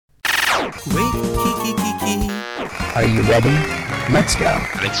Wait, Kiki. Are you ready? Let's go.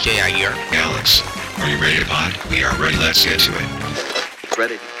 Alex J. Aguiar. Alex, are you ready to pod? We are ready. Let's get to it.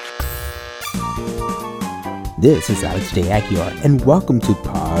 Ready. This is Alex J. Aguiar, and welcome to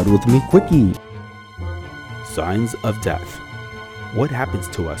Pod With Me Quickie. Signs of death. What happens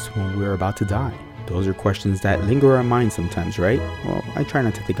to us when we're about to die? Those are questions that linger in our minds sometimes, right? Well, I try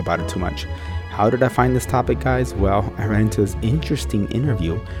not to think about it too much. How did I find this topic, guys? Well, I ran into this interesting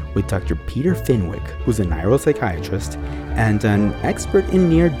interview with Dr. Peter Fenwick, who's a neuropsychiatrist and an expert in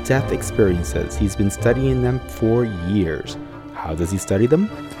near-death experiences. He's been studying them for years. How does he study them?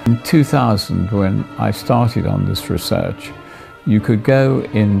 In 2000, when I started on this research, you could go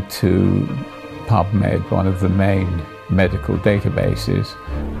into PubMed, one of the main medical databases,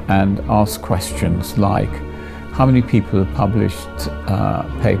 and ask questions like, how many people have published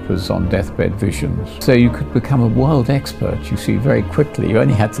papers on deathbed visions? So you could become a world expert, you see, very quickly. You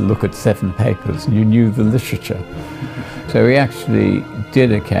only had to look at 7 papers and you knew the literature. So we actually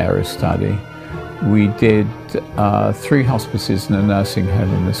did a carer study. We did 3 hospices and a nursing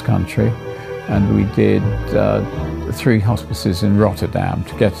home in this country, and we did 3 hospices in Rotterdam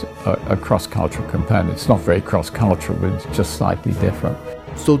to get a cross-cultural component. It's not very cross-cultural, but it's just slightly different.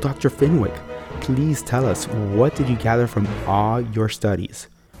 So Dr. Fenwick, please tell us, what did you gather from all your studies?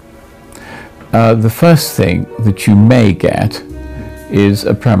 The first thing that you may get is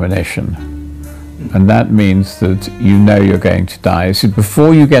a premonition. And that means that you know you're going to die. So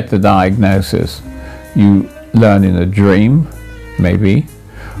before you get the diagnosis, you learn in a dream, maybe,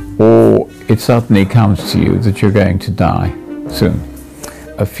 or it suddenly comes to you that you're going to die soon.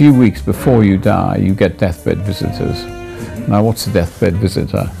 A few weeks before you die, you get deathbed visitors. Now, what's a deathbed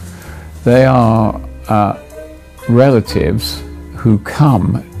visitor? They are relatives who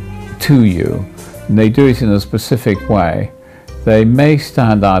come to you, and they do it in a specific way. They may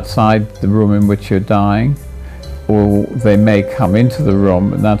stand outside the room in which you're dying, or they may come into the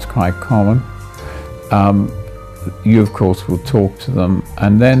room, and that's quite common. You, of course, will talk to them,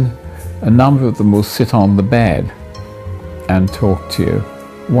 and then a number of them will sit on the bed and talk to you.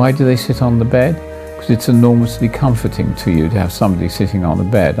 Why do they sit on the bed? Because it's enormously comforting to you to have somebody sitting on a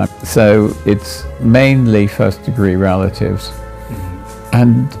bed. So it's mainly first-degree relatives.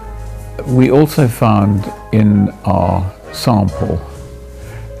 And we also found in our sample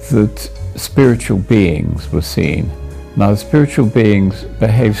that spiritual beings were seen. Now, the spiritual beings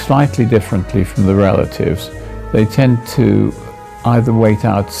behave slightly differently from the relatives. They tend to either wait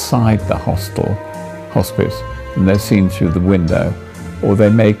outside the hospice, and they're seen through the window, or they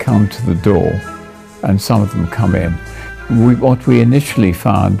may come to the door, and some of them come in. What we initially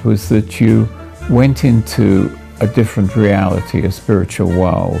found was that you went into a different reality, a spiritual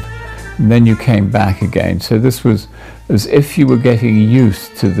world, and then you came back again. So this was as if you were getting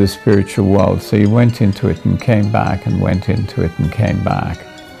used to the spiritual world. So you went into it and came back, and went into it and came back.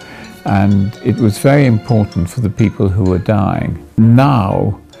 And it was very important for the people who were dying.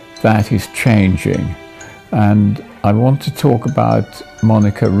 Now that is changing. And I want to talk about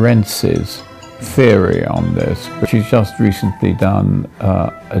Monica Rentz's theory on this. She's just recently done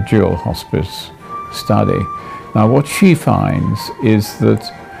a dual hospice study. Now, what she finds is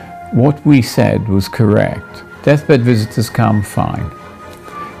that what we said was correct. Deathbed visitors come fine.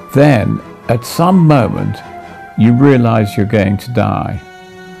 Then, at some moment, you realize you're going to die,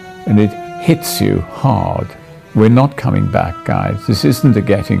 and it hits you hard. We're not coming back, guys. This isn't a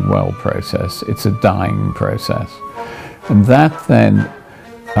getting well process. It's a dying process. And that then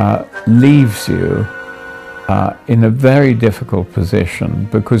leaves you in a very difficult position,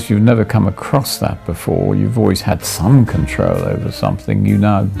 because you've never come across that before. You've always had some control over something. You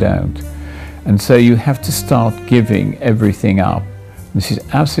now don't. And so you have to start giving everything up. This is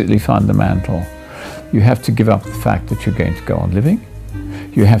absolutely fundamental. You have to give up the fact that you're going to go on living.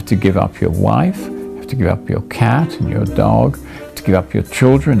 You have to give up your wife. You have to give up your cat and your dog. You have to give up your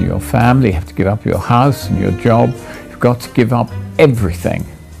children, your family. You have to give up your house and your job. You've got to give up everything.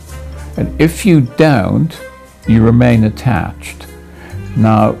 And if you don't, you remain attached.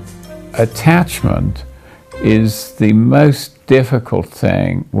 Now, attachment is the most difficult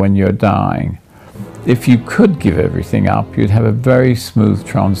thing when you're dying. If you could give everything up, you'd have a very smooth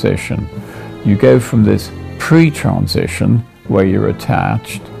transition. You go from this pre-transition, where you're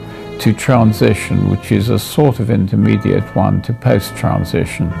attached, to transition, which is a sort of intermediate one, to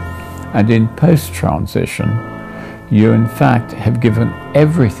post-transition. And in post-transition, you in fact have given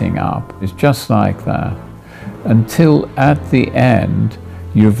everything up. It's just like that. Until at the end,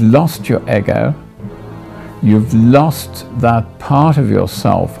 you've lost your ego, you've lost that part of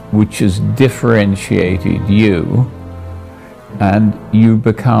yourself which has differentiated you, and you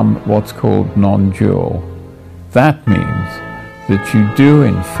become what's called non-dual. That means that you do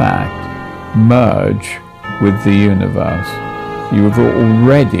in fact merge with the universe. You have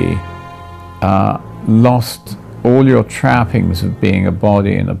already lost all your trappings of being a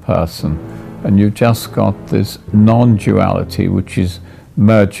body and a person, and you've just got this non-duality which is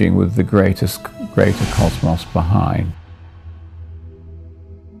merging with the greater cosmos behind.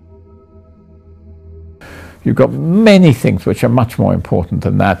 You've got many things which are much more important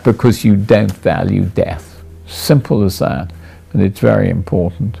than that because you don't value death. Simple as that. And it's very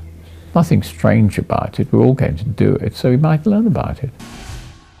important. Nothing strange about it. We're all going to do it, so we might learn about it.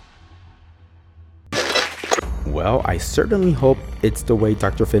 Well, I certainly hope it's the way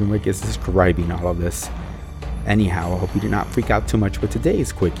Dr. Fenwick is describing all of this. Anyhow, I hope you did not freak out too much with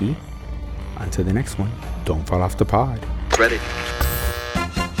today's quickie. Until the next one, don't fall off the pod. Ready.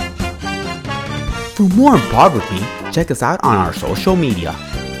 For more on Pod With Me, check us out on our social media.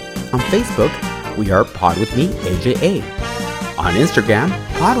 On Facebook, we are Pod With Me AJA. On Instagram,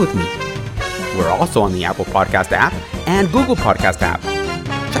 Pod With Me. We're also on the Apple Podcast app and Google Podcast app.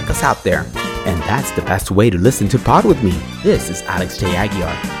 Check us out there. And that's the best way to listen to Pod With Me. This is Alex J.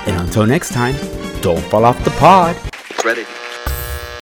 Aguiar. And until next time, don't fall off the pod. Ready.